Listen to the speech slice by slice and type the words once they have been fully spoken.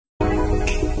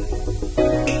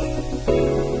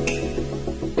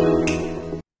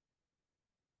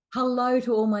Hello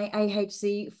to all my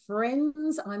AHC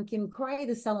friends. I'm Kym Krey,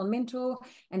 the Salon Mentor,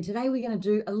 and today we're going to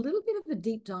do a little bit of a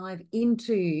deep dive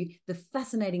into the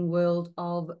fascinating world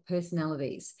of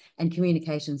personalities and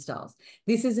communication styles.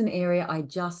 This is an area I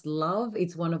just love.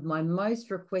 It's one of my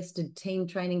most requested team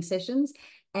training sessions,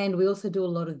 and we also do a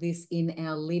lot of this in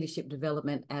our leadership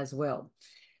development as well.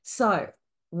 So,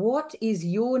 what is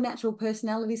your natural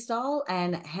personality style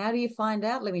and how do you find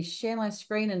out? Let me share my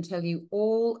screen and tell you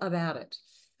all about it.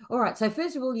 All right, so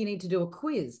first of all, you need to do a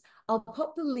quiz. I'll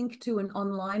pop the link to an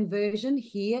online version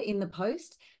here in the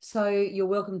post. So you're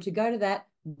welcome to go to that,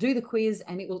 do the quiz,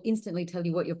 and it will instantly tell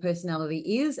you what your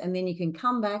personality is. And then you can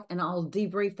come back and I'll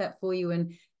debrief that for you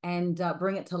and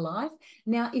bring it to life.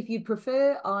 Now, if you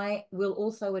prefer, I will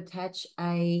also attach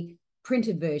a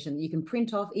printed version that you can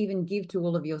print off, even give to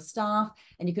all of your staff,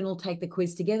 and you can all take the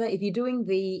quiz together. If you're doing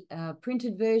the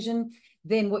printed version,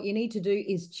 then what you need to do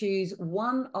is choose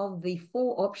one of the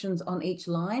 4 options on each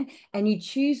line, and you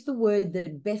choose the word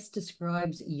that best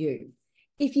describes you.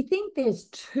 If you think there's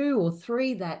 2 or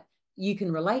 3 that you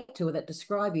can relate to or that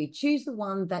describe you, choose the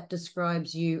one that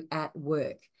describes you at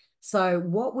work. So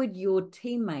what would your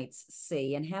teammates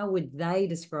see and how would they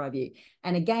describe you?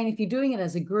 And again, if you're doing it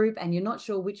as a group and you're not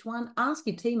sure which one, ask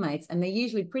your teammates, and they're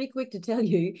usually pretty quick to tell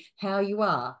you how you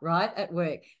are, right, at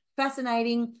work.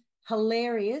 Fascinating,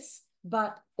 hilarious,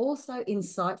 but also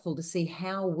insightful to see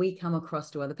how we come across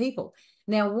to other people.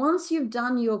 Now, once you've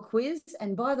done your quiz,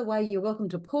 and by the way, you're welcome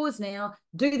to pause now,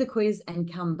 do the quiz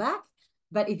and come back.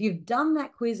 But if you've done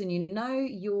that quiz and you know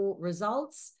your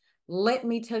results, let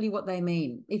me tell you what they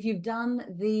mean. If you've done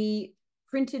the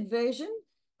printed version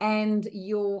and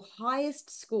your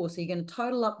highest score, so you're going to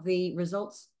total up the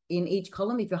results in each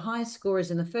column. If your highest score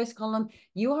is in the first column,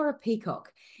 you are a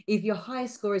peacock. If your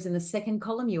highest score is in the second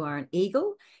column, you are an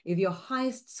eagle. If your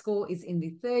highest score is in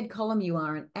the third column, you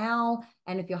are an owl.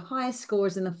 And if your highest score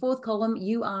is in the fourth column,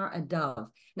 you are a dove.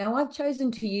 Now, I've chosen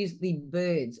to use the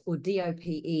birds or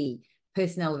DOPE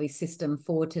personality system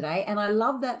for today. And I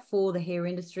love that for the hair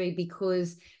industry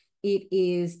because it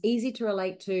is easy to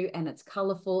relate to and it's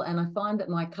colorful. And I find that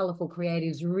my colorful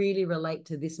creatives really relate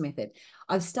to this method.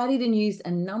 I've studied and used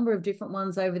a number of different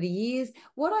ones over the years.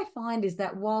 What I find is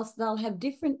that whilst they'll have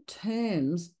different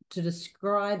terms to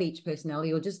describe each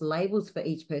personality or just labels for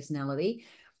each personality,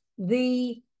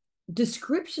 the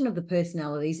description of the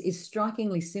personalities is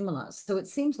strikingly similar. So it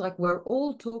seems like we're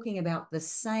all talking about the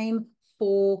same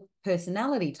 4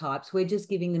 personality types. We're just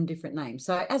giving them different names.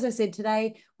 So as I said,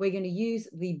 today, we're going to use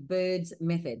the birds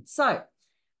method. So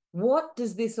what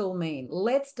does this all mean?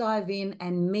 Let's dive in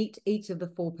and meet each of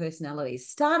the 4 personalities,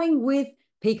 starting with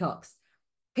peacocks.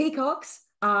 Peacocks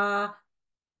are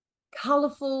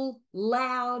colorful,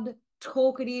 loud,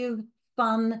 talkative,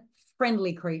 fun,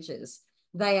 friendly creatures.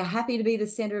 They are happy to be the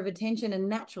center of attention and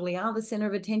naturally are the center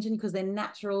of attention because they're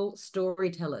natural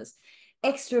storytellers.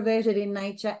 Extroverted in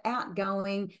nature,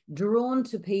 outgoing, drawn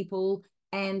to people,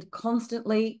 and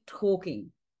constantly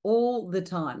talking all the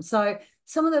time. So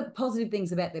some of the positive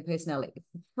things about their personality: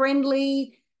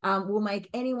 friendly, will make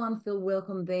anyone feel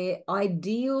welcome. They're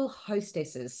ideal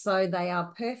hostesses. So they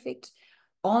are perfect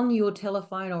on your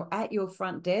telephone or at your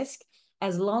front desk,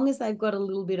 as long as they've got a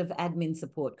little bit of admin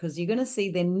support, because you're going to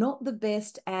see they're not the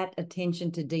best at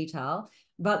attention to detail,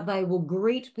 but they will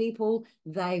greet people.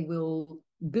 They will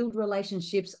build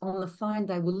relationships on the phone.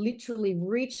 They will literally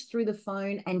reach through the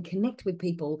phone and connect with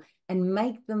people and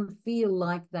make them feel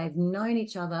like they've known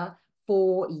each other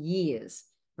for years,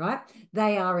 right?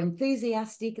 They are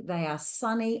enthusiastic. They are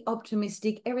sunny,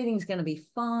 optimistic. Everything's going to be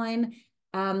fine,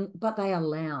 but they are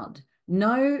loud.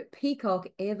 No peacock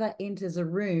ever enters a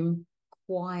room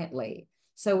quietly.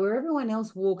 So where everyone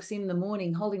else walks in the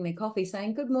morning holding their coffee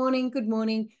saying, good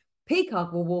morning,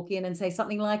 peacock will walk in and say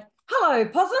something like, hello,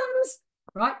 possums,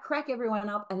 right? Crack everyone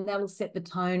up, and that'll set the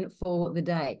tone for the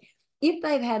day. If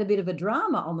they've had a bit of a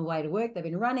drama on the way to work, they've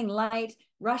been running late,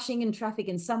 rushing in traffic,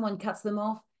 and someone cuts them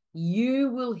off, you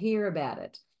will hear about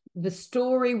it. The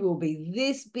story will be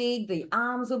this big, the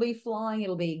arms will be flying,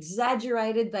 it'll be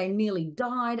exaggerated, they nearly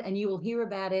died, and you will hear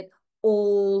about it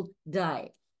all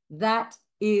day. That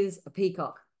is a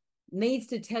peacock. Needs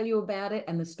to tell you about it,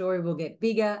 and the story will get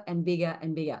bigger and bigger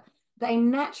and bigger. They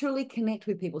naturally connect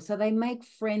with people, so they make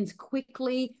friends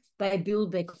quickly. They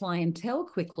build their clientele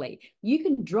quickly. You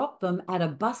can drop them at a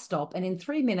bus stop, and in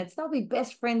 3 minutes, they'll be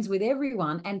best friends with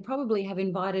everyone and probably have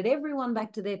invited everyone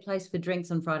back to their place for drinks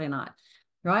on Friday night,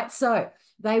 right? So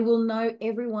they will know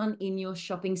everyone in your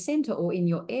shopping center or in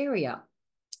your area.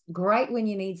 Great when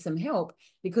you need some help,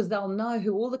 because they'll know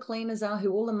who all the cleaners are,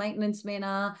 who all the maintenance men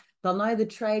are. They'll know the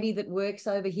tradie that works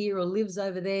over here or lives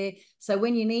over there. So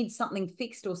when you need something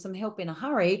fixed or some help in a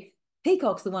hurry,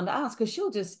 Peacock's the one to ask, because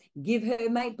she'll just give her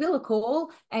mate Bill a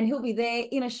call and he'll be there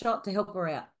in a shot to help her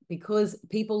out, because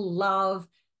people love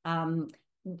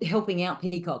helping out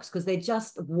peacocks because they're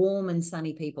just warm and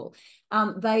sunny people.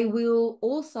 They will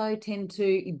also tend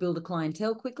to build a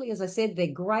clientele quickly. As I said, they're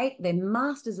great. They're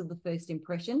masters of the first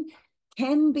impression.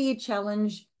 Can be a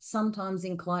challenge sometimes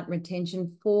in client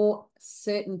retention for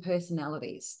certain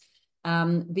personalities,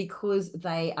 because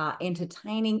they are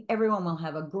entertaining. Everyone will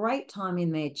have a great time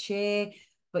in their chair,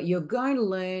 but you're going to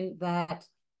learn that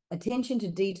attention to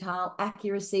detail,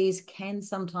 accuracies can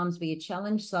sometimes be a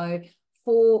challenge. So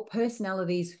for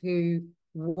personalities who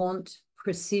want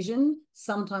precision,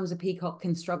 sometimes a peacock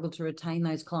can struggle to retain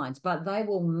those clients, but they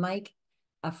will make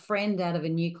a friend out of a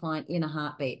new client in a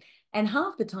heartbeat. And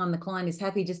half the time the client is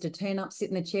happy just to turn up, sit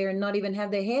in the chair and not even have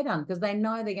their hair done, because they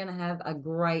know they're going to have a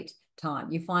great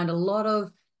time. You find a lot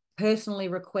of personally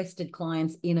requested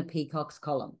clients in a peacock's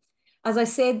column. As I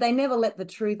said, they never let the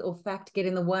truth or fact get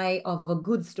in the way of a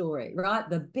good story, right?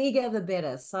 The bigger, the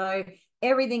better. So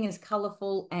everything is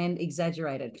colorful and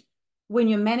exaggerated. When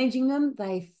you're managing them,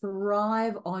 they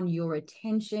thrive on your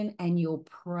attention and your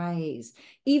praise.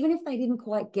 Even if they didn't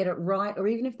quite get it right, or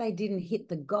even if they didn't hit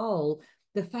the goal,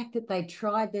 the fact that they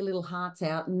tried their little hearts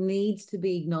out needs to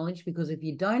be acknowledged, because if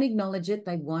you don't acknowledge it,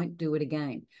 they won't do it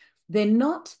again. They're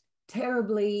not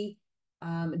terribly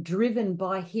driven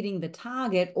by hitting the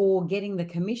target or getting the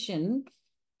commission.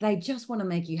 They just want to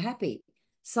make you happy.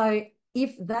 So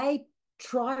if they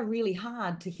try really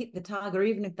hard to hit the target, or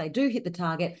even if they do hit the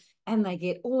target and they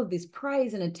get all of this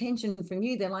praise and attention from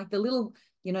you, they're like the little,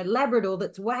 Labrador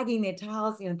that's wagging their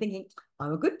tails, thinking,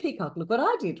 I'm a good peacock, look what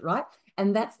I did, right?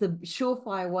 And that's the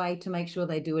surefire way to make sure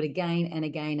they do it again and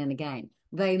again and again.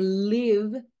 They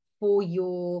live for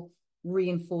your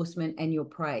reinforcement and your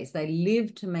praise. They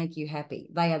live to make you happy.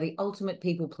 They are the ultimate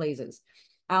people pleasers,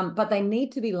 but they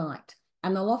need to be liked.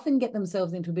 And they'll often get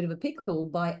themselves into a bit of a pickle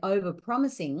by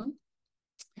over-promising,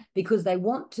 because they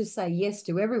want to say yes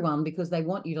to everyone because they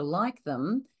want you to like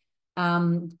them.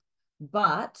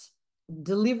 But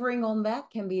delivering on that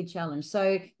can be a challenge.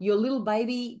 So your little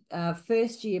baby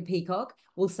first year peacock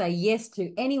will say yes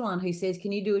to anyone who says,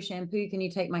 can you do a shampoo? Can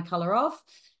you take my color off?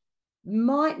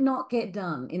 Might not get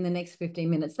done in the next 15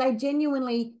 minutes. They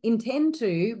genuinely intend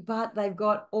to, but they've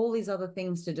got all these other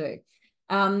things to do.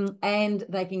 And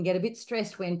they can get a bit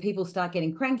stressed when people start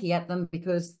getting cranky at them,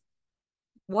 because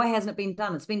why hasn't it been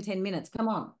done? It's been 10 minutes. Come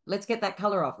on, let's get that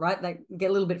color off, right? They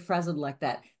get a little bit frazzled like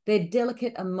that. They're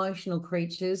delicate, emotional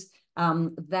creatures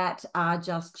that are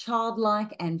just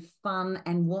childlike and fun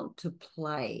and want to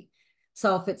play.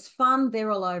 So if it's fun,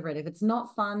 they're all over it. If it's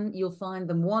not fun, you'll find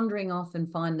them wandering off and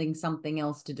finding something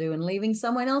else to do and leaving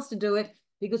someone else to do it,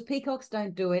 because peacocks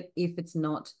don't do it if it's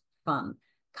not fun.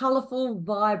 Colorful,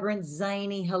 vibrant,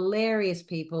 zany, hilarious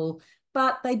people,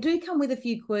 but they do come with a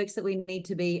few quirks that we need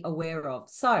to be aware of.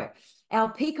 So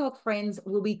our peacock friends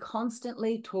will be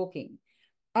constantly talking.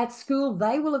 At school,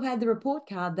 they will have had the report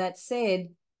card that said,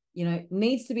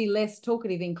 needs to be less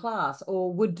talkative in class,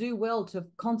 or would do well to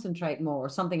concentrate more, or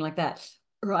something like that,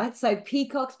 right? So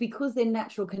peacocks, because they're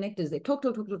natural connectors, they talk.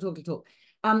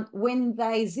 When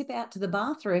they zip out to the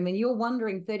bathroom and you're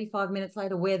wondering 35 minutes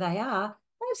later where they are,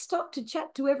 they've stopped to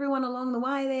chat to everyone along the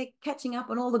way. They're catching up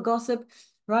on all the gossip,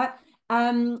 right?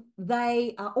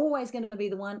 They are always going to be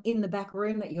the one in the back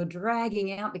room that you're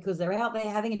dragging out, because they're out there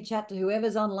having a chat to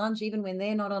whoever's on lunch, even when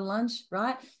they're not on lunch,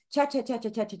 right? Chat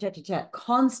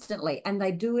constantly. And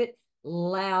they do it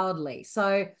loudly.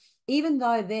 So even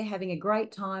though they're having a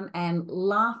great time and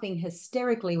laughing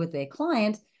hysterically with their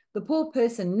client, the poor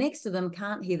person next to them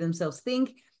can't hear themselves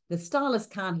think. The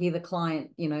stylist can't hear the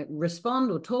client,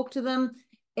 respond or talk to them.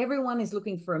 Everyone is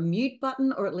looking for a mute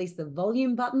button, or at least the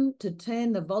volume button, to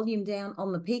turn the volume down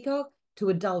on the peacock to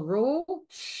a dull roar.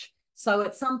 So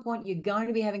at some point, you're going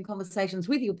to be having conversations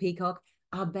with your peacock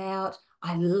about,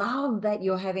 I love that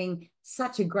you're having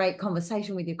such a great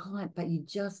conversation with your client, but you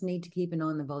just need to keep an eye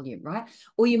on the volume, right?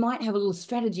 Or you might have a little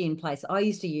strategy in place I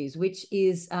used to use, which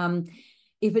is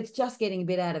if it's just getting a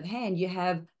bit out of hand, you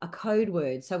have a code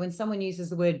word. So when someone uses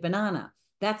the word banana,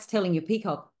 that's telling your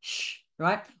peacock, shh,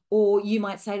 right? Or you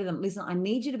might say to them, listen, I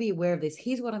need you to be aware of this.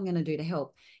 Here's what I'm going to do to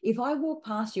help. If I walk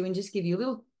past you and just give you a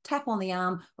little tap on the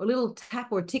arm, or a little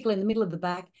tap or a tickle in the middle of the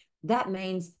back, that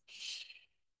means shh,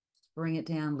 bring it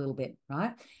down a little bit,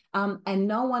 right? And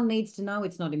no one needs to know.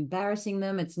 It's not embarrassing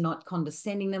them. It's not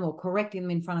condescending them or correcting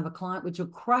them in front of a client, which will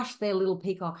crush their little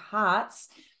peacock hearts,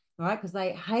 right? Because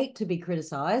they hate to be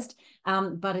criticized,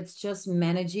 but it's just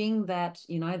managing that,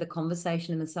 the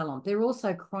conversation in the salon. They're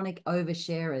also chronic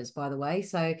oversharers, by the way.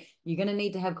 So you're going to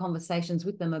need to have conversations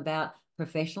with them about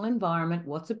professional environment,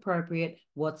 what's appropriate,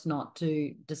 what's not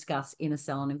to discuss in a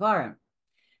salon environment.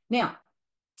 Now,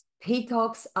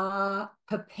 peacocks are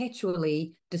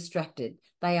perpetually distracted.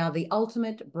 They are the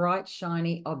ultimate bright,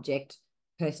 shiny object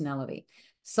personality.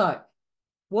 So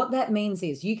what that means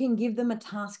is you can give them a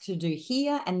task to do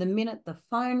here, and the minute the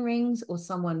phone rings or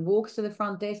someone walks to the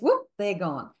front desk, whoop, they're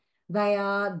gone. They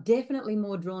are definitely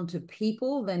more drawn to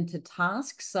people than to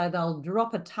tasks. So they'll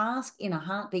drop a task in a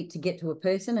heartbeat to get to a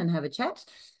person and have a chat.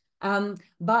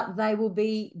 But they will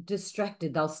be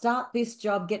distracted. They'll start this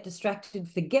job, get distracted,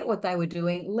 forget what they were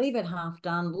doing, leave it half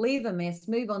done, leave a mess,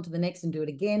 move on to the next and do it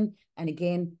again and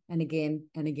again and again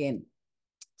and again.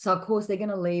 So, of course, they're going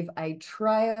to leave a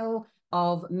trail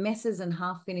of messes and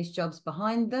half-finished jobs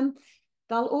behind them.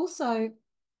 They'll also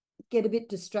get a bit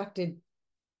distracted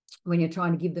when you're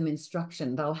trying to give them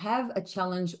instruction. They'll have a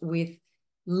challenge with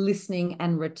listening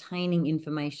and retaining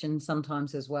information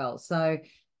sometimes as well. So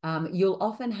you'll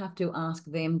often have to ask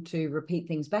them to repeat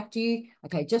things back to you.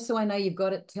 Okay, just so I know you've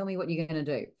got it, tell me what you're going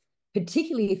to do.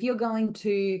 Particularly if you're going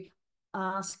to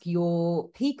ask your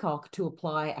peacock to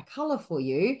apply a color for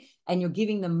you and you're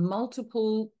giving them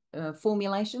multiple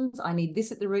formulations. I need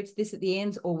this at the roots, this at the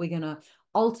ends, or we're going to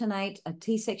alternate a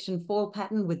T-section foil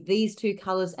pattern with these two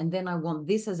colors, and then I want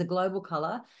this as a global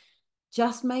color.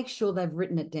 Just make sure they've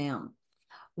written it down.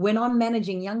 When I'm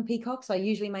managing young peacocks, I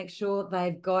usually make sure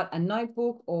they've got a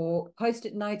notebook or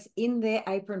Post-it notes in their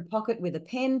apron pocket with a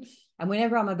pen. And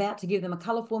whenever I'm about to give them a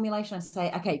color formulation, I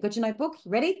say, okay, got your notebook?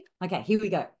 Ready? Okay, here we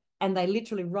go. And they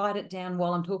literally write it down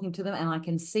while I'm talking to them, and I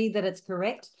can see that it's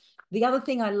correct. The other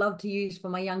thing I love to use for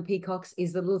my young peacocks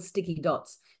is the little sticky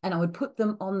dots, and I would put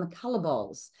them on the color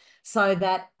bowls so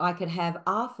that I could have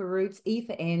R for roots, E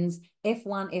for ends,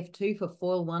 F1, F2 for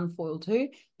foil 1, foil 2,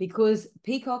 because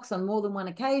peacocks on more than one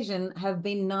occasion have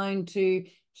been known to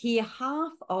hear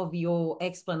half of your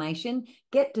explanation,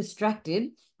 get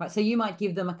distracted, right? So you might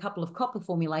give them a couple of copper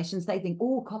formulations. They think,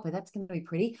 oh, copper, that's going to be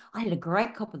pretty. I did a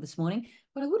great copper this morning,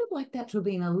 but I would have liked that to have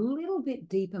been a little bit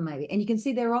deeper maybe. And you can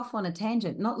see they're off on a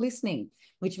tangent, not listening,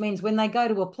 which means when they go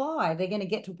to apply, they're going to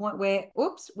get to a point where,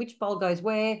 oops, which bowl goes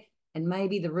where? And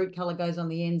maybe the root color goes on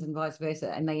the ends and vice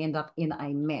versa, and they end up in a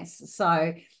mess.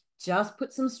 So just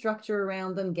put some structure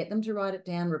around them, get them to write it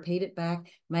down, repeat it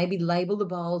back, maybe label the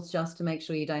bowls just to make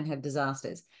sure you don't have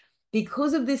disasters.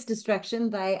 Because of this distraction,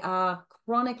 they are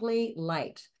chronically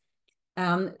late.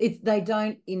 They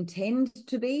don't intend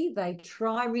to be, they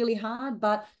try really hard,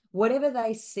 but whatever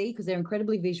they see, because they're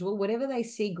incredibly visual, whatever they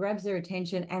see grabs their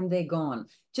attention and they're gone.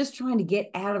 Just trying to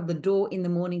get out of the door in the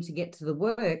morning to get to the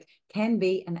work can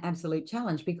be an absolute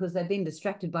challenge because they've been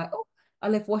distracted by, oh, I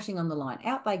left washing on the line.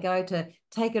 Out they go to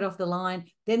take it off the line.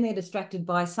 Then they're distracted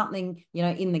by something,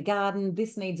 in the garden.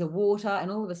 This needs a water.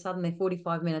 And all of a sudden they're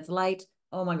 45 minutes late.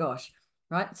 Oh my gosh.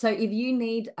 Right. So if you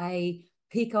need a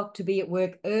peacock to be at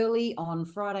work early on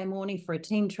Friday morning for a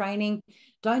team training,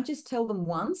 don't just tell them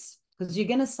once, because you're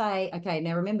going to say, okay,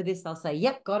 now remember this. They'll say,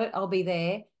 yep, got it. I'll be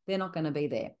there. They're not going to be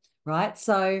there. Right.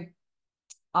 So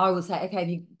I will say, okay, have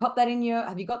you got that in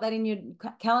your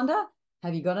calendar?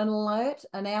 Have you got an alert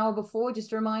an hour before just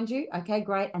to remind you? Okay,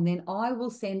 great. And then I will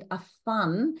send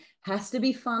has to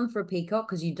be fun for a peacock,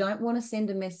 because you don't want to send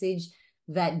a message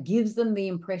that gives them the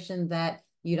impression that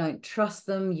you don't trust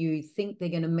them, you think they're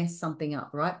going to mess something up,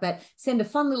 right? But send a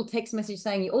fun little text message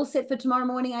saying you're all set for tomorrow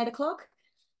morning, 8 o'clock,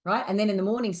 right? And then in the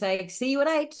morning say, see you at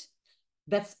 8.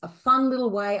 That's a fun little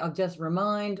way of just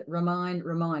remind,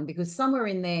 because somewhere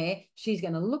in there, she's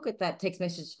going to look at that text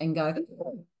message and go,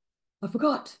 oh, I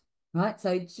forgot, right?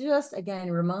 So just,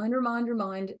 again,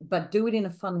 remind, but do it in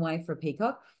a fun way for a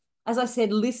peacock. As I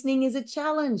said, listening is a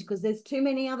challenge because there's too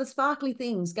many other sparkly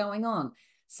things going on.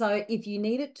 So if you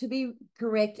need it to be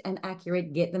correct and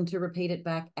accurate, get them to repeat it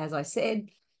back. As I said,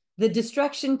 the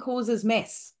distraction causes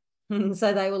mess.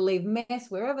 So they will leave mess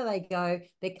wherever they go.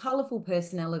 They're colorful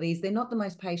personalities. They're not the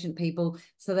most patient people.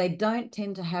 So they don't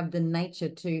tend to have the nature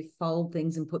to fold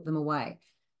things and put them away.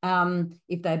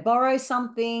 If they borrow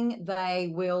something,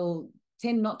 they will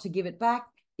tend not to give it back.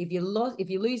 If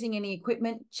you're losing any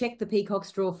equipment, check the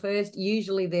peacock's drawer first.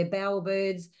 Usually they're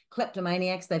bowerbirds,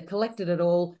 kleptomaniacs. They've collected it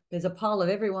all. There's a pile of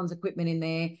everyone's equipment in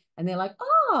there. And they're like,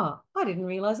 oh, I didn't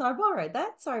realize I borrowed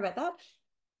that. Sorry about that.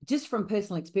 Just from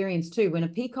personal experience too, when a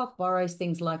peacock borrows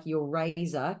things like your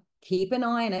razor, keep an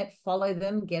eye on it, follow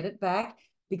them, get it back,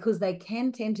 because they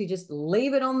can tend to just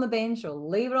leave it on the bench or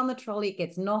leave it on the trolley. It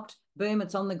gets knocked, boom,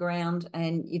 it's on the ground,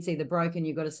 and it's either broken,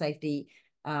 you've got a safety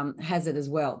hazard as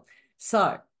well.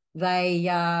 So They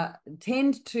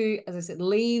tend to, as I said,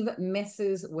 leave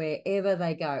messes wherever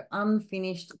they go,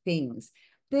 unfinished things.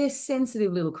 They're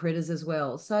sensitive little critters as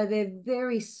well. So they're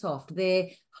very soft. They're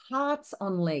hearts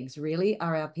on legs, really,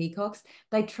 are our peacocks.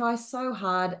 They try so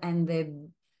hard, and they're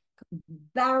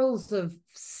barrels of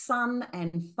sun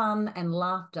and fun and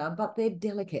laughter, but they're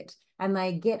delicate and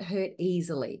they get hurt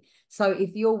easily. So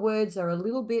if your words are a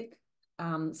little bit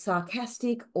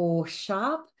sarcastic or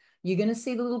sharp, you're going to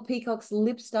see the little peacock's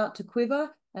lips start to quiver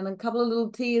and a couple of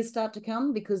little tears start to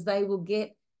come, because they will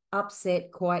get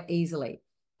upset quite easily.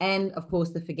 And of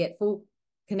course, the forgetful,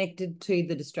 connected to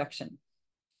the distraction,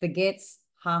 forgets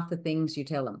half the things you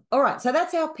tell them. All right, so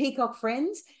that's our peacock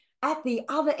friends. At the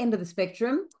other end of the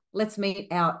spectrum, let's meet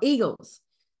our eagles.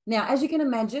 Now, as you can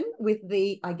imagine, with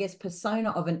the, I guess,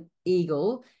 persona of an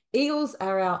eagle, eagles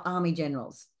are our army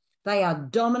generals. They are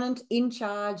dominant, in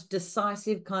charge,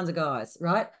 decisive kinds of guys,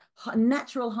 right?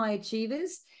 Natural high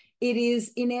achievers. It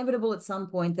is inevitable at some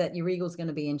point that your eagle's going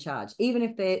to be in charge, even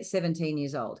if they're 17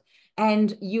 years old.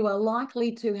 And you are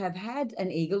likely to have had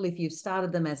an eagle, if you've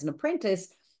started them as an apprentice,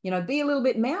 be a little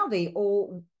bit mouthy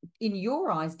or, in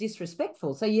your eyes,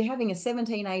 disrespectful. So you're having a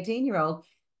 17, 18-year-old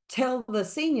tell the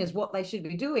seniors what they should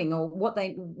be doing, or what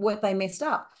they messed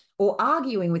up, or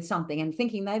arguing with something and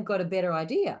thinking they've got a better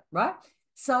idea, right?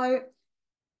 So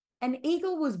an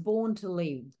eagle was born to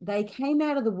lead. They came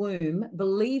out of the womb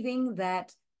believing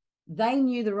that they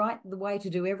knew the way to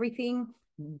do everything,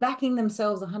 backing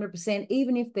themselves 100%.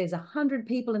 Even if there's 100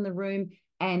 people in the room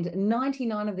and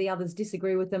 99 of the others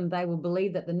disagree with them, they will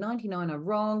believe that the 99 are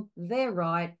wrong, they're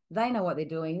right, they know what they're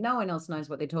doing, no one else knows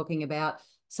what they're talking about.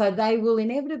 So they will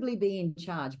inevitably be in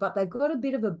charge, but they've got a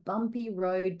bit of a bumpy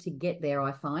road to get there,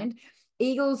 I find.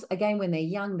 Eagles, again, when they're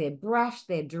young, they're brash,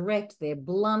 they're direct, they're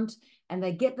blunt, and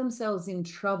they get themselves in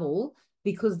trouble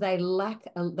because they lack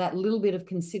that little bit of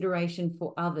consideration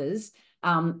for others,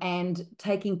 and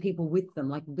taking people with them,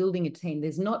 like building a team.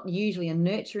 There's not usually a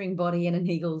nurturing body in an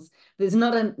eagle's, there's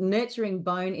not a nurturing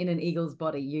bone in an eagle's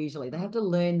body usually. They have to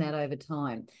learn that over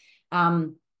time.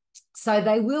 So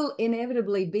they will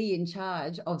inevitably be in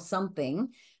charge of something,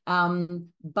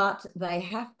 but they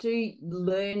have to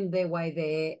learn their way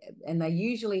there. And they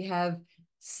usually have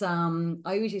some,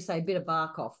 I usually say, a bit of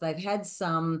bark off. They've had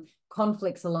some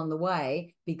conflicts along the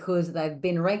way because they've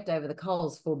been raked over the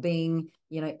coals for being,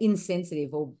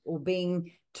 insensitive, or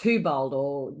being too bold,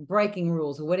 or breaking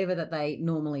rules, or whatever that they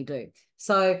normally do.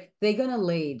 So they're going to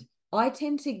lead. I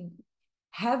tend to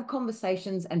have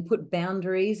conversations and put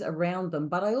boundaries around them,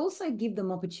 but I also give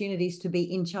them opportunities to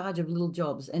be in charge of little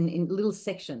jobs and in little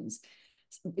sections,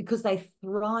 because they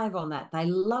thrive on that. They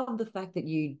love the fact that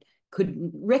you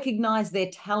could recognize their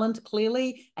talent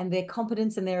clearly and their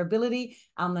competence and their ability,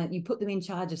 that you put them in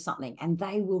charge of something and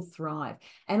they will thrive.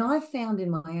 And I've found in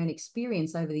my own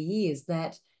experience over the years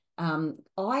that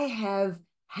I have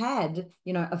had,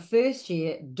 a first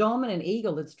year dominant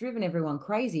eagle that's driven everyone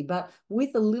crazy, but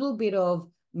with a little bit of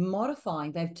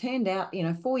modifying, they've turned out,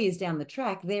 4 years down the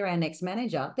track, they're our next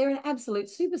manager. They're an absolute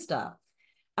superstar.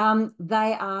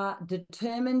 They are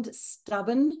determined,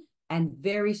 stubborn, and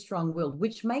very strong-willed,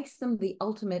 which makes them the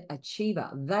ultimate achiever.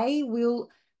 They will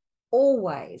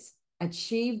always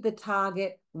achieve the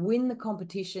target, win the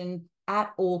competition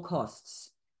at all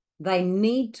costs. They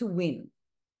need to win.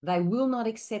 They will not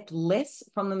accept less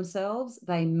from themselves.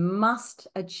 They must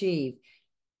achieve.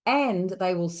 And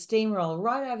they will steamroll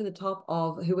right over the top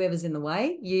of whoever's in the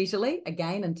way, usually,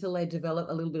 again, until they develop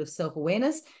a little bit of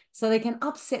self-awareness. So they can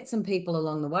upset some people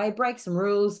along the way, break some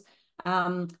rules,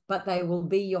 but they will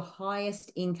be your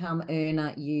highest income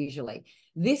earner usually.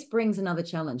 This brings another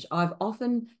challenge. I've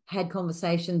often had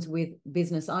conversations with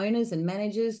business owners and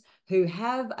managers who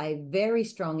have a very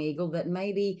strong eagle that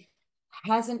maybe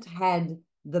hasn't had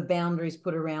the boundaries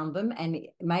put around them and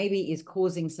maybe is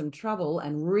causing some trouble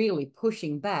and really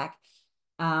pushing back.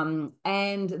 And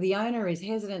the owner is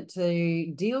hesitant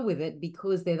to deal with it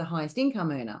because they're the highest income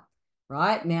earner.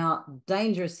 Right now,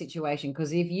 dangerous situation,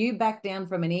 because if you back down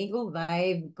from an eagle,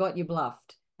 they've got you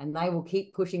bluffed and they will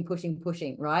keep pushing,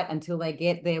 right, until they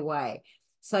get their way.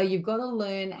 So you've got to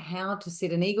learn how to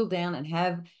sit an eagle down and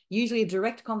have usually a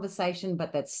direct conversation,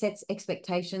 but that sets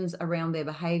expectations around their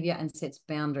behavior and sets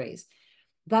boundaries.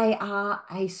 They are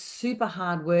a super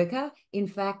hard worker. In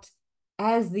fact,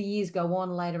 as the years go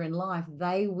on later in life,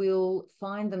 they will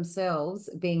find themselves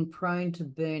being prone to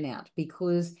burnout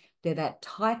because they're that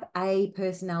type A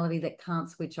personality that can't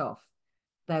switch off.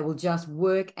 They will just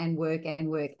work and work and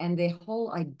work. And their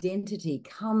whole identity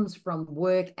comes from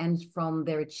work and from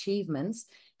their achievements.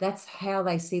 That's how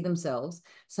they see themselves.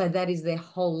 So that is their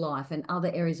whole life. And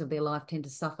other areas of their life tend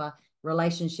to suffer: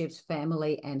 relationships,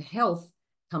 family, and health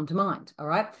come to mind. All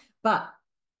right. But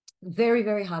very,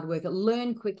 very hard worker,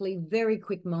 learn quickly, very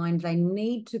quick mind. They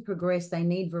need to progress. They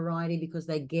need variety because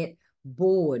they get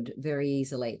bored very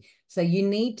easily. So you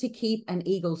need to keep an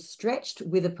eagle stretched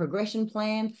with a progression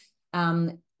plan.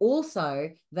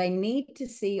 Also, they need to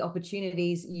see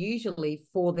opportunities usually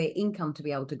for their income to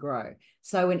be able to grow.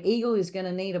 So an eagle is going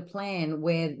to need a plan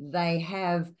where they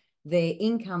have their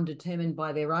income determined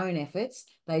by their own efforts.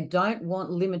 They don't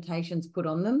want limitations put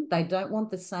on them. They don't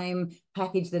want the same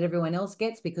package that everyone else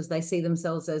gets because they see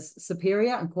themselves as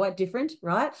superior and quite different,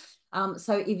 right?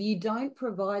 So if you don't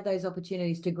provide those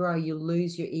opportunities to grow, you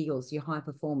lose your eagles, your high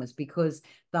performers, because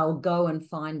they'll go and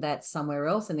find that somewhere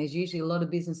else. And there's usually a lot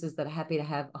of businesses that are happy to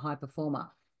have a high performer.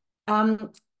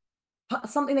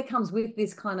 Something that comes with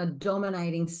this kind of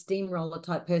dominating steamroller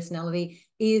type personality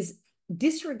is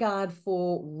disregard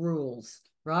for rules,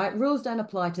 right? Rules don't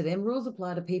apply to them. Rules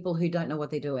apply to people who don't know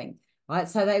what they're doing, right?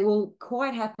 So they will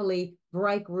quite happily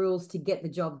break rules to get the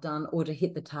job done or to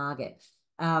hit the target.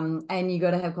 And you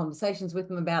got to have conversations with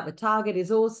them about the target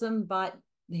is awesome, but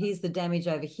here's the damage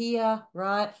over here,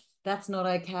 right? That's not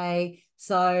okay.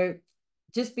 So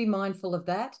just be mindful of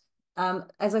that.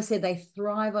 As I said, they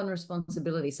thrive on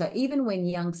responsibility. So even when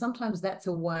young, sometimes that's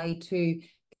a way to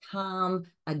calm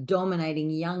a dominating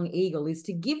young eagle, is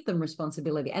to give them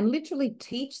responsibility and literally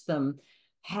teach them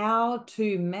how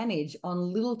to manage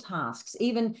on little tasks,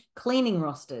 even cleaning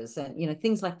rosters and, you know,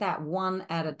 things like that, one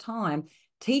at a time.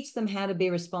 Teach them how to be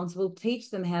responsible,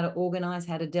 teach them how to organize,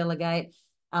 how to delegate.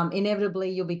 Inevitably,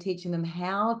 you'll be teaching them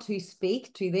how to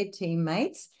speak to their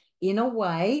teammates in a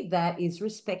way that is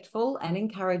respectful and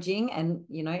encouraging and,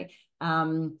 you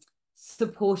know,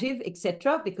 supportive,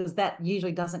 etc., because that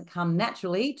usually doesn't come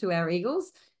naturally to our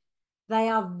eagles. They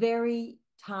are very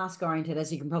task-oriented,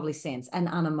 as you can probably sense, and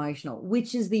unemotional,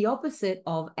 which is the opposite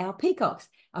of our peacocks.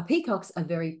 Our peacocks are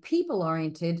very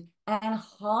people-oriented and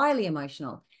highly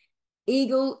emotional.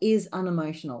 Eagle is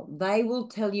unemotional. They will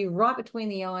tell you right between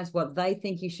the eyes what they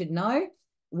think you should know.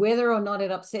 Whether or not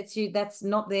it upsets you, that's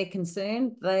not their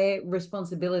concern. Their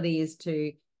responsibility is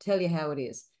to tell you how it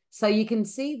is. So you can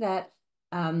see that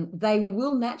they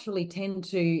will naturally tend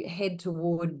to head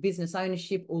toward business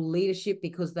ownership or leadership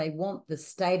because they want the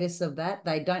status of that.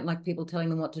 They don't like people telling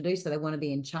them what to do, so they want to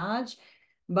be in charge.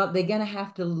 But they're going to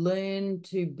have to learn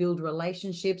to build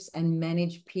relationships and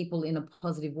manage people in a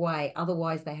positive way.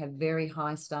 Otherwise, they have very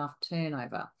high staff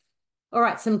turnover. All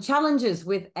right, some challenges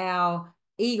with our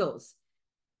eagles.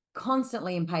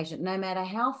 Constantly impatient. No matter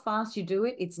how fast you do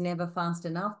it, it's never fast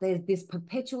enough. There's this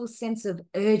perpetual sense of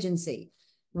urgency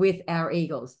with our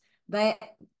eagles. They're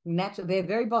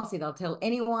very bossy. They'll tell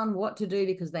anyone what to do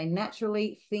because they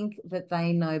naturally think that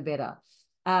they know better.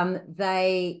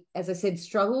 They, as I said,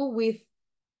 struggle with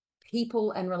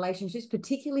people and relationships,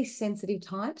 particularly sensitive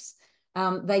types.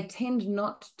 They tend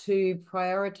not to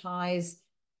prioritize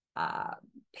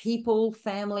people,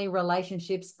 family,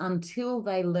 relationships until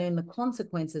they learn the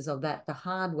consequences of that the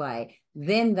hard way.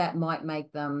 Then that might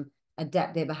make them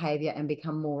adapt their behavior and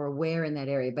become more aware in that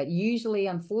area. But usually,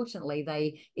 unfortunately,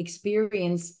 they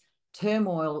experience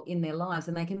turmoil in their lives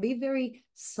and they can be very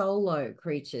solo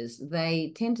creatures.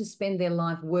 They tend to spend their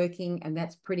life working, and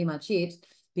that's pretty much it,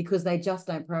 because they just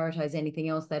don't prioritize anything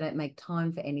else. They don't make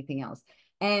time for anything else.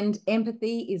 And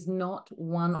empathy is not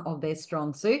one of their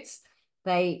strong suits.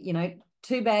 They, you know,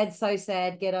 too bad, so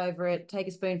sad, get over it, take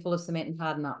a spoonful of cement and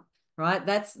harden up, right?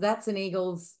 That's an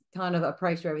eagle's kind of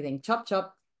approach to everything. Chop,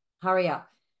 chop, hurry up.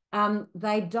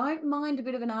 They don't mind a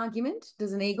bit of an argument,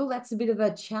 does an eagle. That's a bit of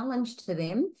a challenge to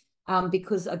them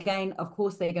because, again, of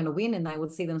course, they're going to win and they will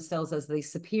see themselves as the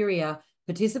superior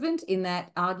participant in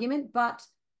that argument, but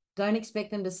don't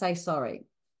expect them to say sorry.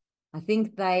 I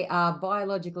think they are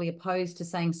biologically opposed to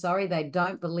saying sorry. They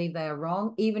don't believe they are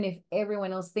wrong, even if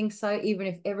everyone else thinks so, even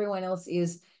if everyone else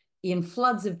is in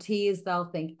floods of tears, they'll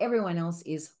think everyone else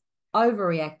is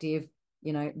overreactive.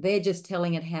 You know, they're just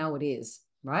telling it how it is,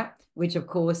 right? Which, of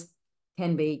course,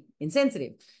 can be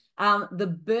insensitive.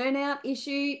 The burnout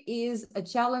issue is a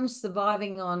challenge,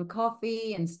 surviving on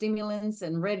coffee and stimulants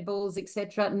and Red Bulls,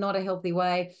 etc. Not a healthy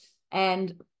way.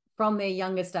 And from their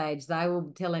youngest age, they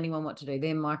will tell anyone what to do.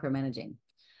 They're micromanaging.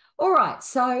 All right,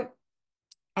 so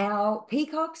our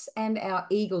peacocks and our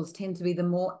eagles tend to be the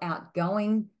more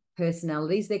outgoing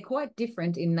personalities. They're quite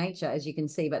different in nature, as you can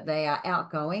see, but they are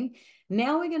outgoing.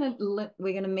 Now we're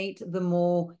going to meet the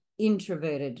more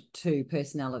introverted two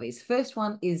personalities. First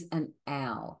one is an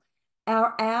owl.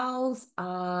 Our owls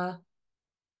are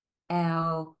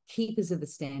our keepers of the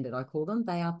standard, I call them.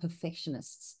 They are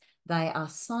perfectionists. They are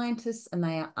scientists and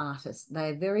they are artists. They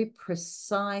are very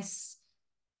precise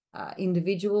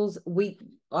individuals,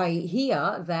 I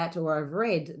hear that, or I've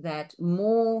read that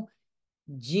more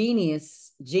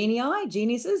geniuses,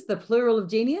 the plural of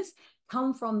genius,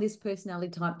 come from this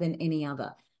personality type than any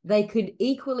other. They could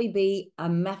equally be a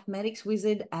mathematics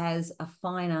wizard as a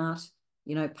fine art,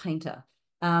 painter.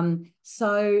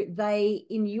 So they,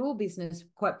 in your business,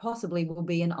 quite possibly will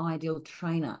be an ideal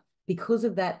trainer because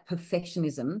of that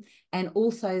perfectionism. And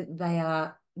also they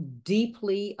are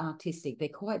deeply artistic. They're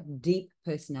quite deep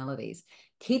personalities.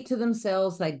 Keep to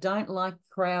themselves. They don't like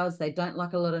crowds. They don't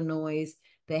like a lot of noise.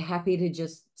 They're happy to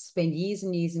just spend years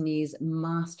and years and years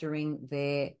mastering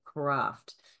their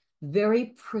craft.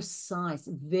 Very precise,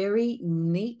 very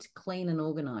neat, clean, and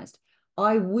organized.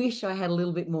 I wish I had a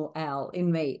little bit more owl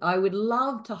in me. I would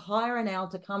love to hire an owl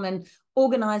to come and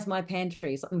organize my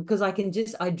pantries, because I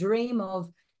dream of,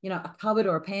 a cupboard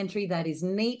or a pantry that is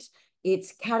neat.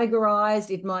 It's categorized.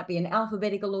 It might be in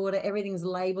alphabetical order. Everything's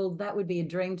labeled. That would be a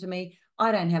dream to me.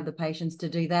 I don't have the patience to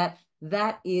do that.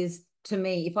 That is, to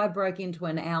me, if I broke into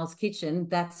an owl's kitchen,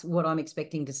 that's what I'm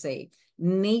expecting to see.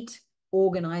 Neat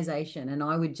organization, and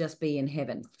I would just be in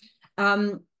heaven.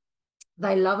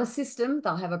 They love a system.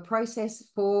 They'll have a process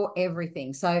for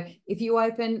everything. So if you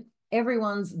open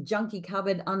everyone's junky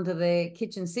cupboard under their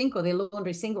kitchen sink or their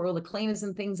laundry sink, where all the cleaners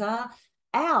and things are,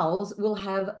 owls will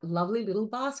have lovely little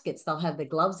baskets. They'll have the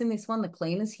gloves in this one, the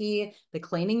cleaners here, the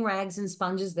cleaning rags and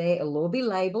sponges there. It'll all be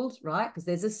labeled, right? Because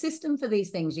there's a system for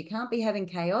these things. You can't be having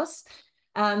chaos.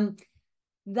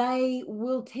 They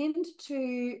will tend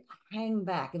to hang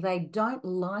back. They don't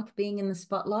like being in the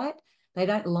spotlight. They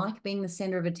don't like being the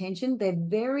center of attention. They're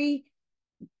very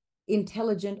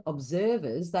intelligent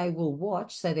observers. They will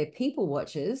watch, so they're people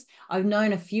watchers. I've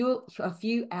known a few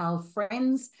owl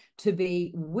friends to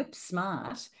be whip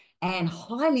smart and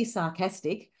highly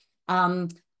sarcastic,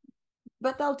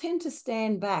 but they'll tend to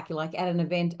stand back, like at an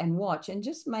event, and watch and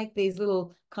just make these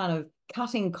little kind of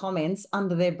cutting comments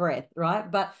under their breath,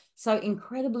 right? But so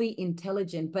incredibly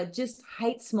intelligent, but just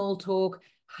hate small talk,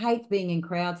 hate being in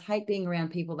crowds, hate being around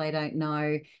people they don't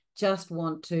know, just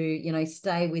want to,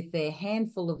 stay with their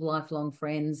handful of lifelong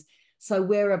friends. So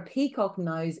where a peacock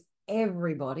knows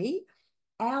everybody,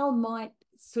 owl might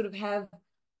sort of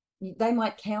they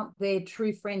might count their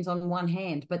true friends on one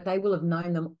hand, but they will have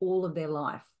known them all of their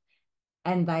life,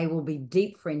 and they will be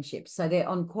deep friendships. So they're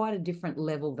on quite a different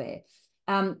level there.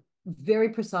 Very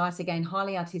precise, again,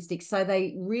 highly artistic. So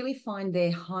they really find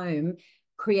their home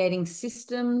creating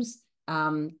systems,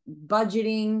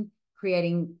 budgeting,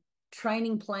 creating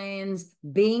training plans,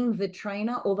 being the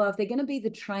trainer. Although if they're going to be the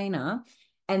trainer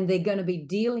and they're going to be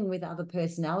dealing with other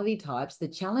personality types, the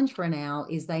challenge for an owl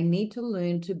is they need to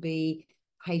learn to be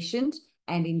patient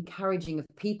and encouraging of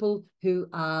people who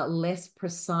are less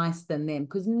precise than them,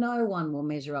 because no one will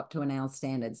measure up to an owl's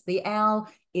standards. The owl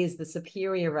is the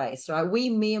superior race, right? We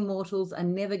mere mortals are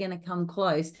never going to come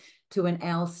close to an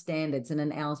owl's standards and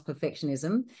an owl's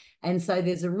perfectionism. And so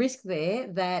there's a risk there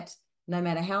that no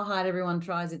matter how hard everyone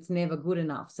tries, it's never good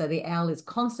enough. So the owl is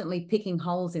constantly picking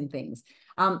holes in things.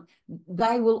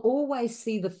 They will always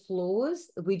see the flaws.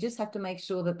 We just have to make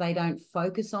sure that they don't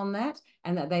focus on that,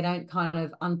 and that they don't kind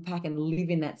of unpack and live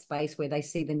in that space where they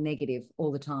see the negative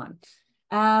all the time.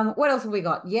 What else have we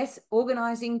got? Yes,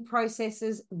 organizing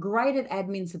processes, great at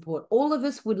admin support. All of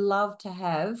us would love to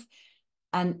have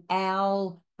an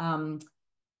owl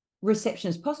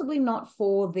receptionist, possibly not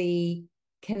for the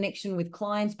connection with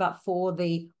clients, but for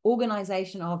the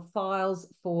organization of files,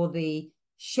 for the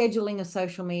scheduling of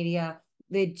social media.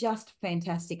 They're just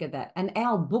fantastic at that. And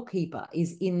our bookkeeper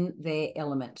is in their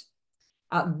element.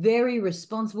 Very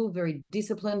responsible, very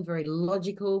disciplined, very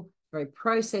logical, very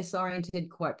process-oriented,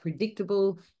 quite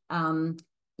predictable,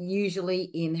 usually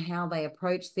in how they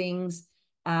approach things.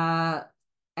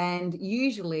 And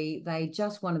usually they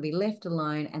just want to be left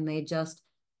alone, and they just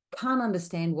can't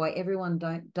understand why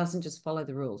everyone doesn't just follow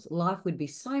the rules. Life would be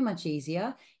so much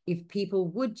easier if people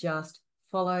would just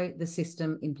follow the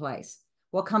system in place.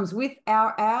 What comes with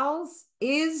our owls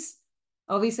is,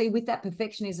 obviously, with that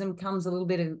perfectionism comes a little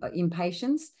bit of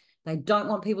impatience. They don't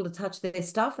want people to touch their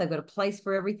stuff. They've got a place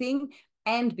for everything.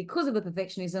 And because of the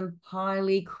perfectionism,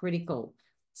 highly critical.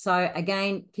 So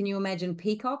again, can you imagine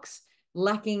peacocks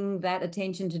lacking that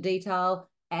attention to detail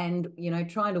and,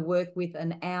 trying to work with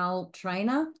an owl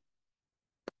trainer?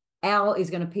 Owl is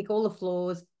going to pick all the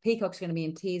flaws. Peacock's going to be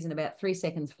in tears in about 3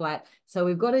 seconds flat. So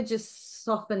we've got to just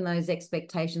soften those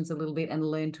expectations a little bit and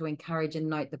learn to encourage and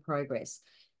note the progress.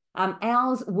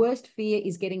 Owl's worst fear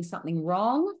is getting something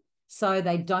wrong, so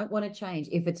they don't want to change.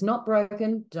 If it's not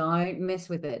broken, don't mess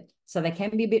with it. So they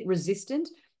can be a bit resistant.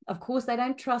 Of course, they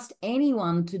don't trust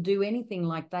anyone to do anything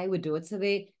like they would do it. So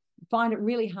find it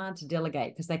really hard to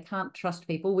delegate because they can't trust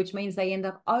people, which means they end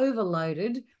up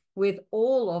overloaded with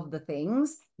all of the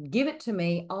things. Give it to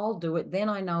me, I'll do it. Then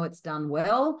I know it's done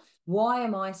well. Why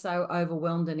am I so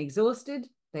overwhelmed and exhausted?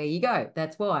 There you go.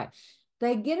 That's why.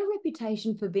 They get a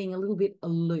reputation for being a little bit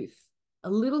aloof, a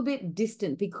little bit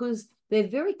distant, because they're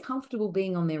very comfortable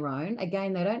being on their own.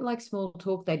 Again, they don't like small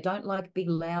talk. They don't like big,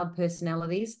 loud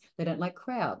personalities. They don't like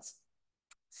crowds.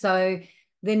 So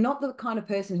they're not the kind of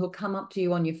person who'll come up to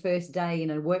you on your first day in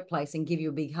a workplace and give you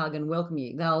a big hug and welcome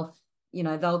you.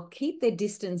 They'll keep their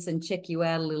distance and check you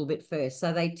out a little bit first.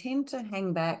 So they tend to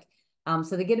hang back.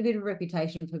 So they get a bit of a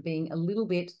reputation for being a little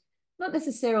bit, not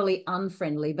necessarily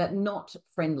unfriendly, but not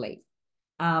friendly.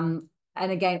 And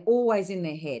again, always in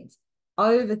their heads,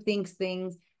 overthinks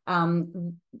things.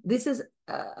 This is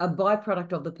a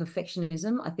byproduct of the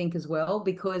perfectionism, I think, as well,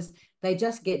 because they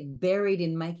just get buried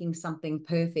in making something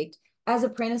perfect. As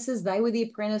apprentices, they were the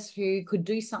apprentice who could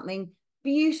do something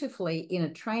beautifully in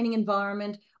a training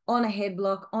environment, on a head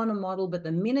block, on a model, but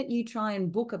the minute you try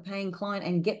and book a paying client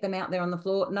and get them out there on the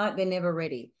floor, no, they're never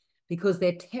ready because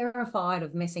they're terrified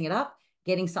of messing it up,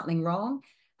 getting something wrong.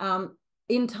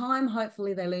 In time,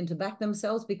 hopefully they learn to back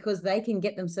themselves because they can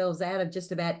get themselves out of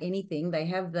just about anything. They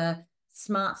have the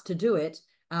smarts to do it,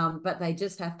 but they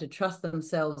just have to trust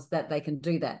themselves that they can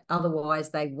do that. Otherwise,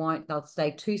 they'll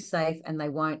stay too safe and they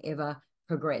won't ever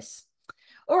progress.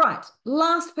 All right,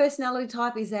 last personality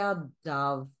type is our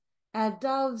dove. Our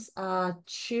doves are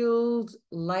chilled,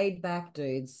 laid-back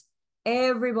dudes.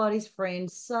 Everybody's friend,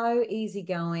 so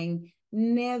easygoing,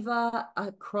 never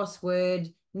a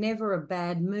crossword, never a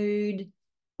bad mood,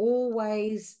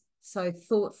 always so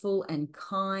thoughtful and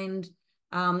kind.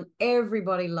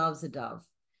 Everybody loves a dove.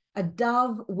 A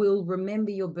dove will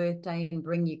remember your birthday and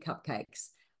bring you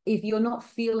cupcakes. If you're not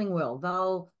feeling well,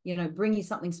 they'll, bring you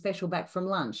something special back from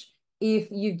lunch. If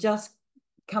you've just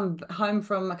come home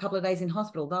from a couple of days in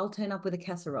hospital, they'll turn up with a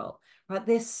casserole, right?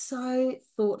 They're so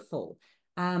thoughtful,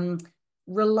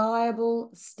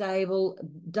 reliable, stable.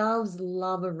 Doves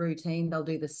love a routine. They'll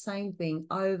do the same thing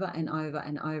over and over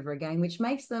and over again, which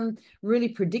makes them really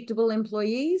predictable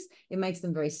employees. It makes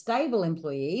them very stable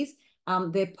employees.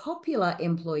 They're popular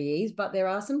employees, but there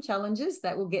are some challenges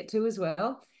that we'll get to as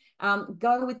well.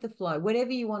 Go with the flow.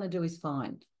 Whatever you want to do is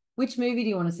fine. Which movie do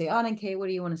you want to see? I don't care. What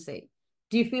do you want to see?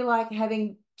 Do you feel like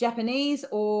having Japanese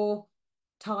or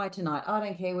Thai tonight? I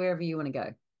don't care, wherever you want to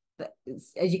go.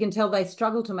 As you can tell, they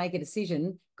struggle to make a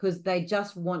decision because they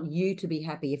just want you to be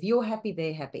happy. If you're happy,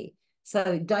 they're happy.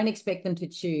 So don't expect them to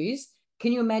choose.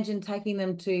 Can you imagine taking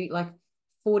them to like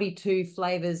 42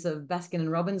 flavors of Baskin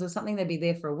and Robbins or something? They'd be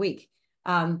there for a week.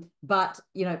 But,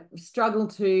 struggle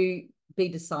to be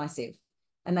decisive.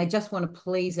 And they just want to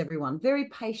please everyone. Very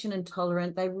patient and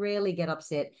tolerant. They rarely get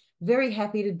upset. Very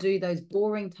happy to do those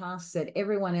boring tasks that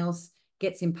everyone else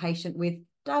gets impatient with.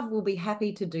 Dove will be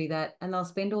happy to do that, and they'll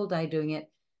spend all day doing it.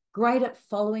 Great at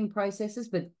following processes,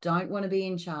 but don't want to be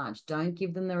in charge. Don't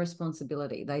give them the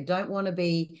responsibility. They don't want to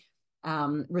be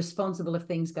responsible if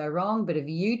things go wrong, but if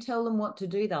you tell them what to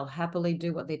do, they'll happily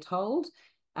do what they're told.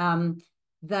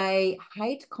 They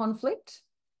hate conflict.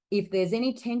 If there's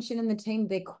any tension in the team,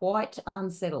 they're quite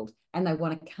unsettled and they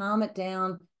want to calm it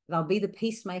down. They'll be the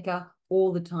peacemaker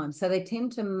all the time. So they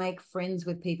tend to make friends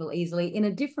with people easily in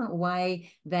a different way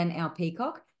than our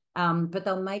peacock, but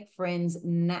they'll make friends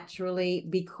naturally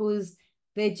because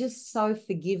they're just so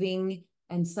forgiving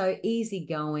and so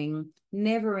easygoing,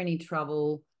 never any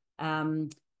trouble, calm.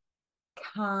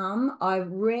 I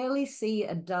rarely see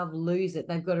a dove lose it.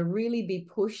 They've got to really be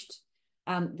pushed.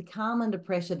 The calm under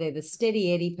pressure, they're the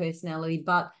steady Eddie personality,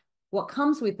 but what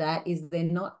comes with that is they're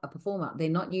not a performer. They're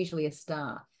not usually a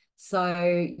star.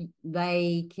 So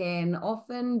they can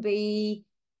often be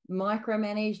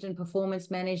micromanaged and performance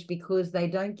managed because they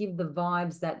don't give the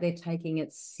vibes that they're taking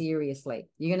it seriously.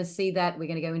 You're going to see that. We're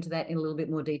going to go into that in a little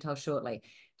bit more detail shortly.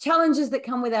 Challenges that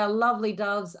come with our lovely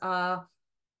doves are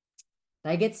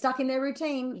they get stuck in their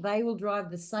routine. They will drive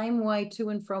the same way to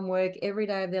and from work every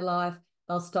day of their life.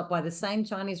 They'll stop by the same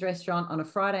Chinese restaurant on a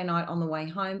Friday night on the way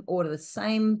home, order the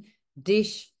same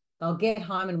dish. They'll get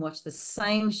home and watch the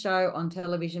same show on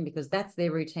television because that's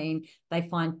their routine. They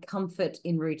find comfort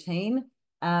in routine,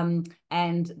 and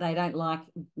they don't like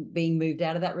being moved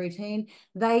out of that routine.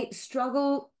 They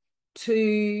struggle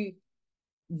to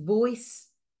voice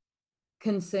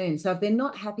concern. So if they're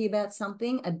not happy about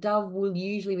something, a dove will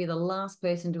usually be the last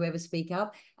person to ever speak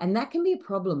up. And that can be a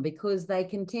problem because they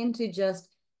can tend to just,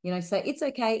 say, it's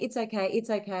okay, it's okay,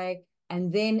 it's okay.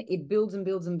 And then it builds and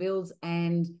builds and builds.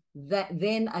 And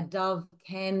then a dove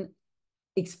can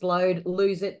explode,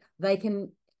 lose it. They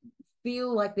can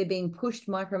feel like they're being pushed,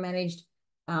 micromanaged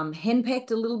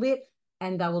henpecked a little bit,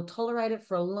 and they will tolerate it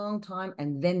for a long time,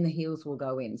 and then the heels will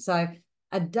go in. So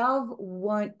a dove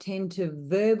won't tend to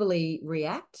verbally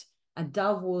react. A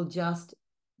dove will just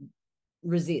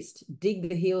resist, dig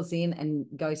the heels in and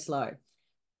go slow.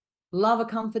 Love a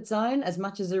comfort zone as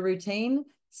much as a routine.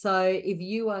 So if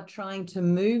you are trying to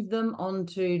move them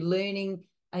onto learning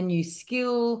a new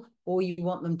skill, or you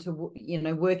want them to,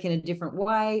 work in a different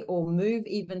way, or move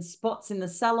even spots in the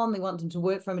salon, they want them to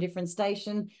work from a different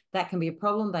station, that can be a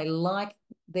problem. They like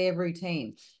their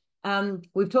routine.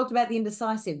 We've talked about the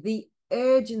indecisive, the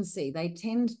urgency. They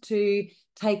tend to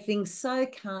take things so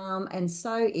calm and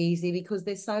so easy because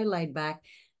they're so laid back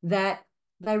that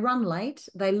they run late,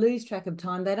 they lose track of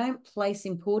time, they don't place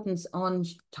importance on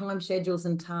time schedules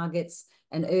and targets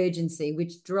and urgency,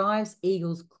 which drives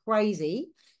eagles crazy.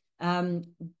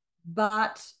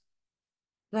 But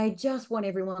they just want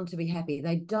everyone to be happy.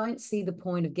 They don't see the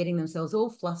point of getting themselves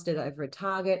all flustered over a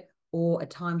target or a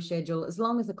time schedule. As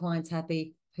long as the client's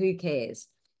happy, who cares,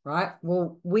 right?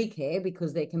 Well, we care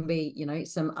because there can be,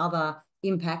 some other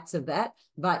impacts of that,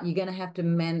 but you're going to have to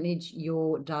manage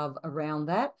your dove around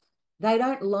that. They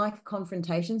don't like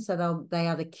confrontation, so they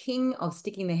are the king of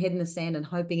sticking their head in the sand and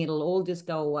hoping it'll all just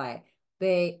go away.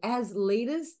 As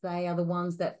leaders, they are the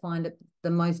ones that find it the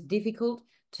most difficult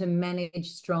to manage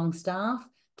strong staff,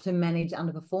 to manage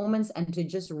underperformance, and to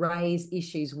just raise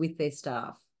issues with their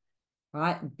staff,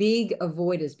 right? Big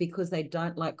avoiders because they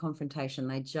don't like confrontation.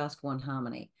 They just want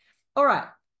harmony. All right.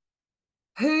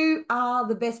 Who are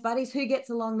the best buddies? Who gets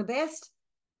along the best?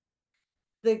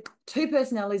 The two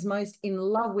personalities most in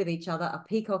love with each other are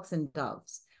peacocks and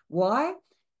doves. Why?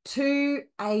 To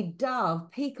a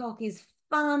dove, peacock is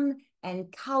fun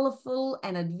and colorful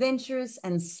and adventurous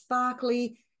and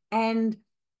sparkly, and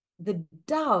the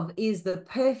dove is the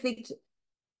perfect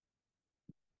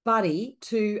buddy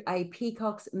to a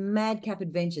peacock's madcap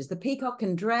adventures. The peacock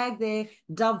can drag their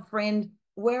dove friend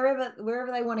wherever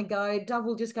they want to go. Dove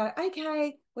will just go,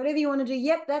 okay, whatever you want to do.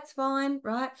 Yep, that's fine,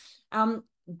 right?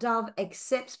 Dove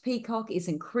accepts peacock,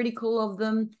 isn't critical of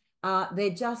them.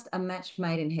 They're just a match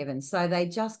made in heaven. So they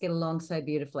just get along so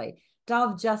beautifully.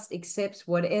 Dove just accepts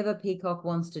whatever peacock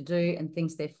wants to do and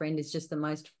thinks their friend is just the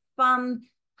most fun,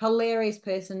 hilarious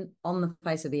person on the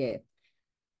face of the earth.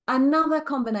 Another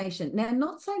combination. Now,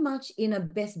 not so much in a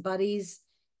best buddies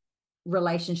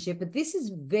relationship, but this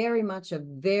is very much a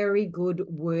very good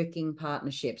working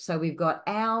partnership. So we've got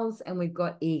owls and we've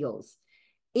got eagles.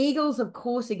 Eagles, of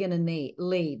course, are going to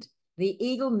lead. The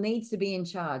eagle needs to be in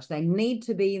charge. They need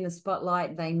to be in the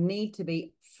spotlight. They need to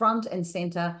be front and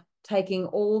center, taking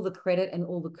all the credit and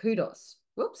all the kudos.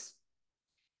 Whoops.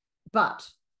 But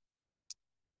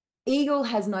eagle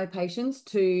has no patience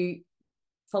to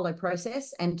follow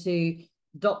process and to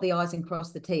dot the I's and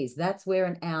cross the T's. That's where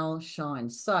an owl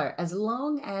shines. So as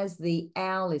long as the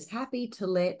owl is happy to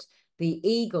let the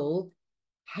eagle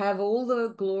have all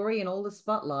the glory and all the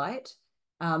spotlight,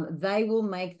 they will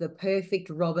make the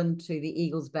perfect Robin to the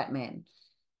eagle's Batman.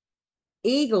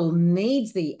 Eagle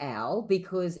needs the owl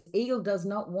because eagle does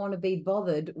not want to be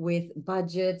bothered with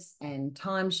budgets and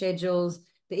time schedules.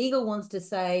 The eagle wants to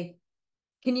say,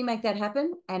 can you make that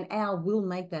happen? And owl will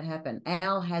make that happen.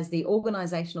 Owl has the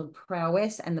organizational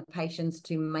prowess and the patience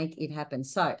to make it happen.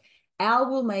 So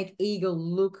owl will make eagle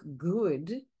look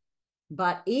good,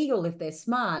 but eagle, if they're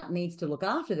smart, needs to look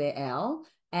after their owl,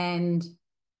 and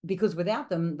because without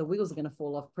them, the wheels are going to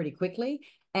fall off pretty quickly.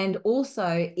 And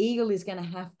also eagle is going to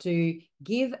have to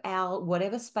give owl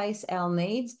whatever space owl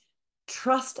needs,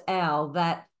 trust owl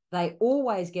that they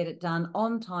always get it done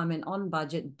on time and on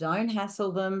budget. Don't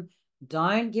hassle them.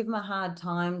 Don't give them a hard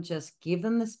time. Just give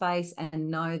them the space and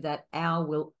know that owl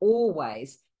will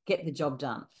always get the job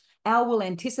done. Owl will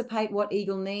anticipate what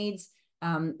eagle needs,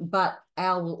 but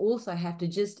owl will also have to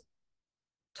just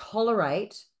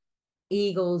tolerate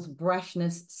eagle's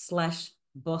brashness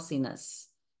 / bossiness,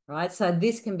 right? So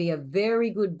this can be a very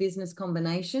good business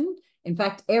combination. In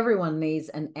fact, everyone needs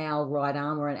an owl right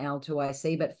arm or an owl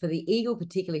 2AC, but for the eagle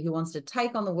particularly, who wants to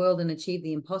take on the world and achieve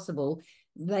the impossible,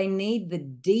 they need the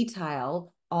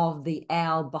detail of the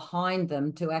owl behind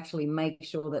them to actually make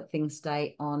sure that things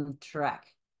stay on track.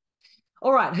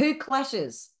 All right, who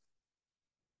clashes?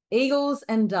 Eagles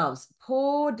and doves.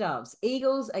 Poor doves.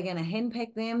 Eagles are going to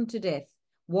henpeck them to death.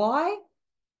 Why?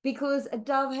 Because a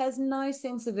dove has no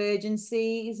sense of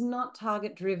urgency, is not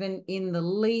target-driven in the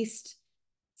least.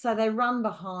 So they run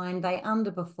behind, they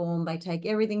underperform, they take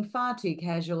everything far too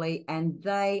casually, and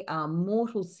they are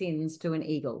mortal sins to an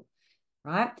eagle,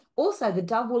 right? Also, the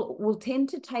dove will tend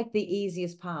to take the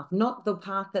easiest path, not the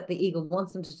path that the eagle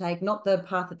wants them to take, not the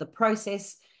path that the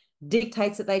process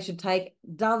dictates that they should take.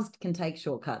 Doves can take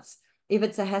shortcuts. If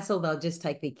it's a hassle, they'll just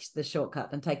take the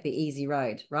shortcut and take the easy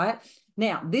road, right?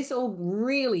 Now, this all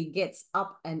really gets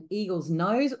up an eagle's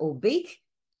nose or beak,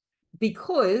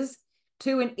 because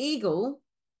to an eagle,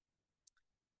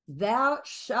 thou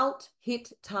shalt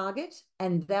hit target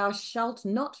and thou shalt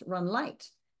not run late.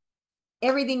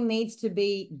 Everything needs to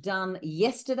be done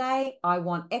yesterday. I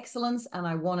want excellence and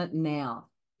I want it now.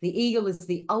 The eagle is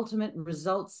the ultimate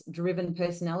results-driven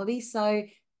personality. So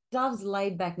Dove's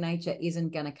laid-back nature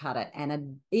isn't going to cut it. And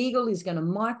an eagle is going to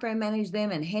micromanage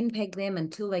them and henpeg them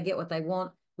until they get what they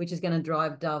want, which is going to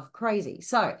drive Dove crazy.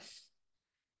 So,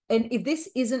 and if this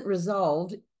isn't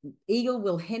resolved, eagle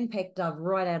will henpeck Dove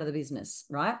right out of the business,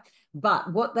 right?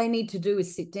 But what they need to do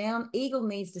is sit down. Eagle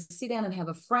needs to sit down and have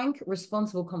a frank,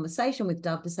 responsible conversation with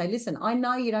Dove to say, listen, I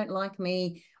know you don't like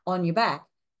me on your back,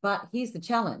 but here's the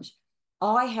challenge.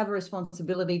 I have a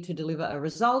responsibility to deliver a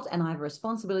result, and I have a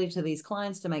responsibility to these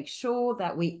clients to make sure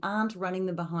that we aren't running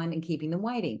them behind and keeping them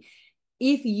waiting.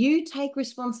 If you take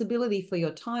responsibility for your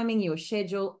timing, your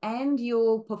schedule, and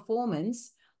your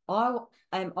performance, I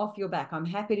am off your back. I'm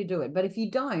happy to do it. But if you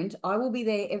don't, I will be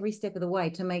there every step of the way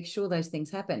to make sure those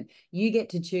things happen. You get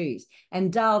to choose.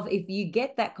 And Dove, if you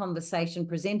get that conversation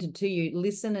presented to you,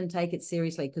 listen and take it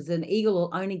seriously, because an eagle will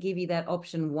only give you that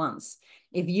option once.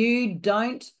 If you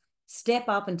don't step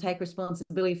up and take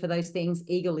responsibility for those things,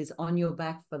 eagle is on your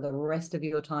back for the rest of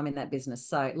your time in that business.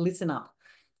 So listen up.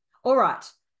 All right.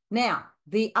 Now,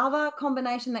 the other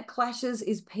combination that clashes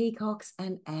is peacocks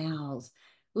and owls.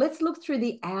 Let's look through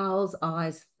the owl's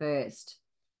eyes first.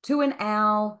 To an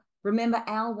owl, remember,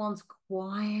 owl wants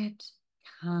quiet,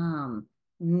 calm,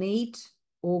 neat,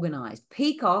 organized.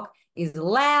 Peacock is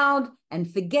loud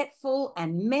and forgetful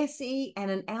and messy,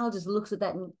 and an owl just looks at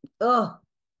that and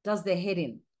does their head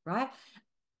in, right?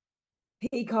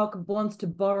 Peacock wants to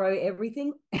borrow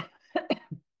everything.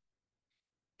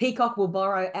 Peacock will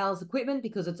borrow owl's equipment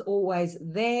because it's always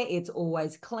there. It's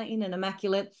always clean and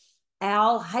immaculate.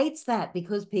 Owl hates that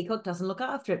because peacock doesn't look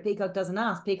after it. Peacock doesn't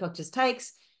ask. Peacock just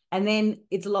takes, and then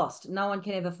it's lost. No one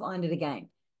can ever find it again.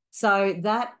 So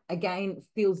that, again,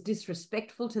 feels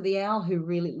disrespectful to the owl, who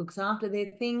really looks after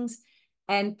their things.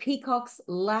 And peacocks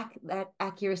lack that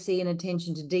accuracy and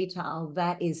attention to detail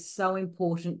that is so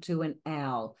important to an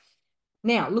owl.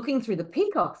 Now, looking through the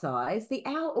peacock's eyes, the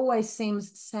owl always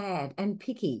seems sad and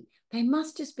picky. They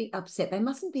must just be upset. They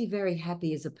mustn't be very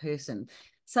happy as a person.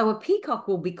 So a peacock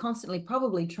will be constantly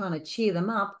probably trying to cheer them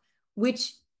up,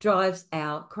 which drives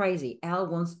owl crazy. Owl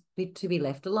wants to be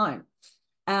left alone.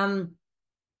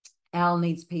 Owl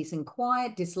needs peace and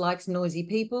quiet, dislikes noisy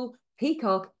people.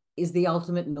 Peacock is the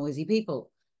ultimate noisy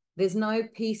people. There's no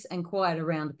peace and quiet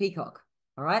around a peacock.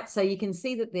 All right, so you can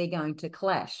see that they're going to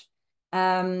clash.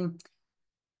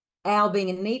 Owl being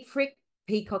a neat freak,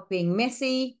 peacock being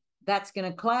messy, that's going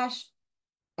to clash.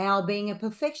 Owl being a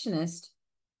perfectionist,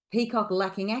 peacock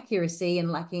lacking accuracy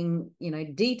and lacking,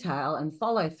 detail and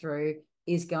follow through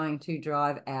is going to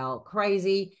drive owl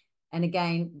crazy. And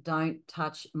again, don't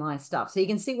touch my stuff. So you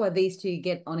can see why these two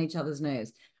get on each other's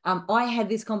nerves. I had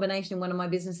this combination in one of my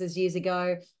businesses years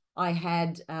ago. I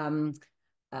had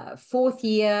fourth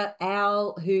year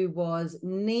owl who was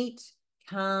neat,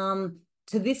 calm,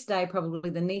 to this day, probably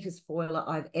the neatest foiler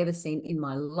I've ever seen in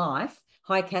my life.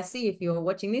 Hi, Cassie, if you're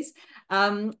watching this.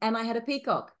 And I had a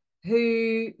peacock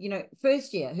who,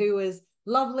 first year, who was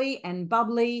lovely and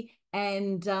bubbly.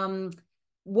 And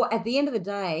at the end of the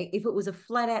day, if it was a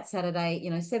flat out Saturday,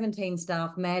 17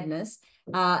 staff madness,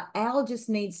 Al just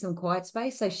needs some quiet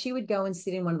space. So she would go and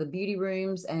sit in one of the beauty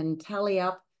rooms and tally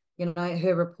up,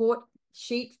 her report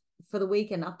sheet for the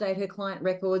week and update her client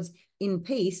records in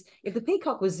peace. If the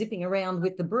peacock was zipping around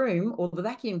with the broom or the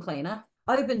vacuum cleaner,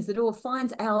 opens the door,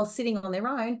 finds Al sitting on their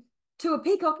own, to a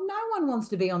peacock, no one wants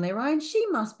to be on their own. She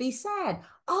must be sad.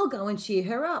 I'll go and cheer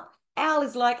her up. Al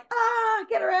is like,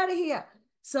 get her out of here.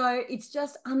 So it's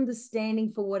just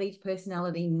understanding for what each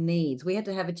personality needs. We had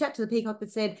to have a chat to the peacock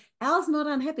that said, Al's not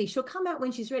unhappy. She'll come out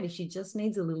when she's ready. She just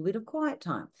needs a little bit of quiet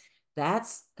time.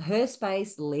 That's her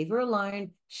space. Leave her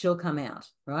alone. She'll come out,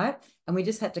 right? And we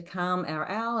just had to calm our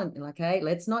owl and like, hey,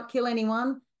 let's not kill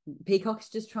anyone. Peacock's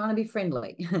just trying to be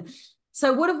friendly.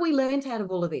 So what have we learned out of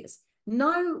all of this?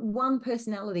 No one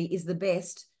personality is the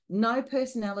best. No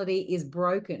personality is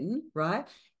broken, right?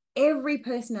 Every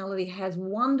personality has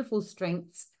wonderful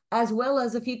strengths as well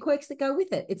as a few quirks that go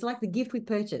with it. It's like the gift with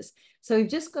purchase. So we've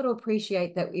just got to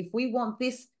appreciate that if we want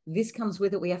this, this comes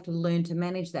with it. We have to learn to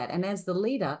manage that. And as the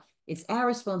leader, it's our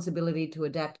responsibility to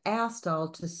adapt our style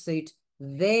to suit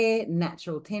their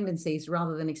natural tendencies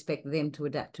rather than expect them to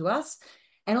adapt to us.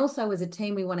 And also as a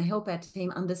team, we want to help our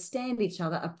team understand each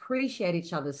other, appreciate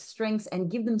each other's strengths, and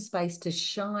give them space to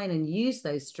shine and use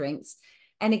those strengths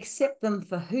and accept them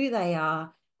for who they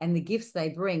are and the gifts they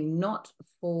bring, not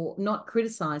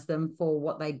criticize them for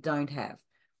what they don't have.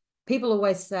 People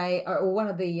always say, or one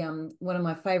of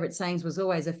my favorite sayings was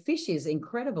always, a fish is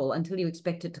incredible until you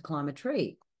expect it to climb a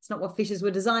tree. It's not what fishes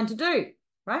were designed to do,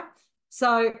 right?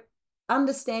 So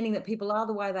understanding that people are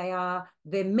the way they are,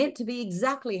 they're meant to be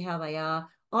exactly how they are.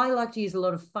 I like to use a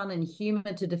lot of fun and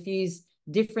humor to diffuse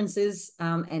differences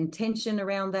and tension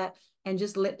around that, and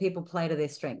just let people play to their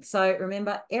strengths. So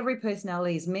remember, every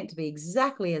personality is meant to be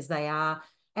exactly as they are.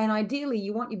 And ideally,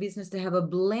 you want your business to have a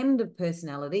blend of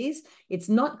personalities. It's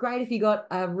not great if you got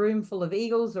a room full of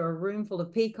eagles or a room full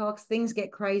of peacocks. Things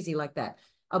get crazy like that.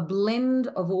 A blend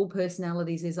of all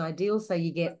personalities is ideal, so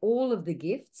you get all of the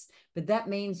gifts, but that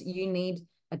means you need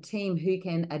a team who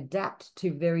can adapt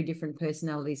to very different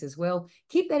personalities as well.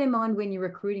 Keep that in mind when you're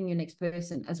recruiting your next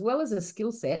person, as well as a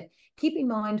skill set. Keep in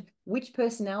mind, which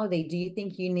personality do you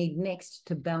think you need next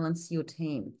to balance your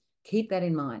team? Keep that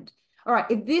in mind. All right,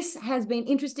 if this has been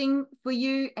interesting for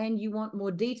you and you want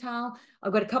more detail,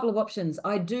 I've got a couple of options.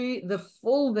 I do the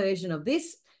full version of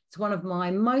this. It's one of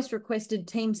my most requested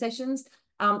team sessions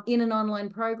in an online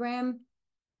program,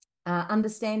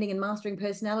 Understanding and Mastering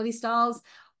Personality Styles.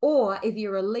 Or if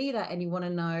you're a leader and you want to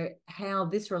know how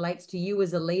this relates to you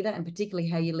as a leader, and particularly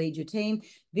how you lead your team,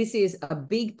 this is a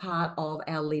big part of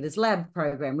our Leaders Lab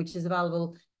program, which is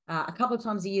available a couple of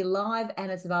times a year live,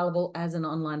 and it's available as an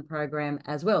online program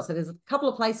as well. So there's a couple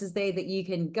of places there that you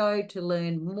can go to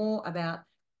learn more about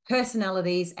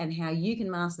personalities and how you can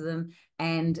master them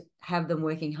and have them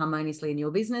working harmoniously in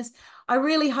your business. I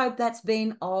really hope that's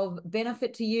been of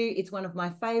benefit to you. It's one of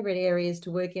my favorite areas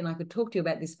to work in. I could talk to you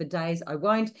about this for days. I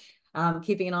won't,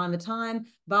 keeping an eye on the time,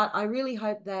 but I really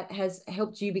hope that has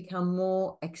helped you become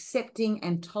more accepting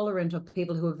and tolerant of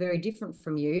people who are very different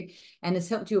from you, and has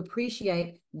helped you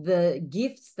appreciate the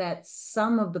gifts that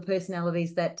some of the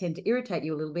personalities that tend to irritate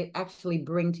you a little bit actually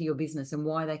bring to your business, and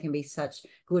why they can be such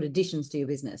good additions to your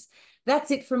business.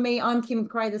 That's it from me. I'm Kym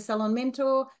Krey, the Salon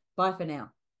Mentor. Bye for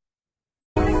now.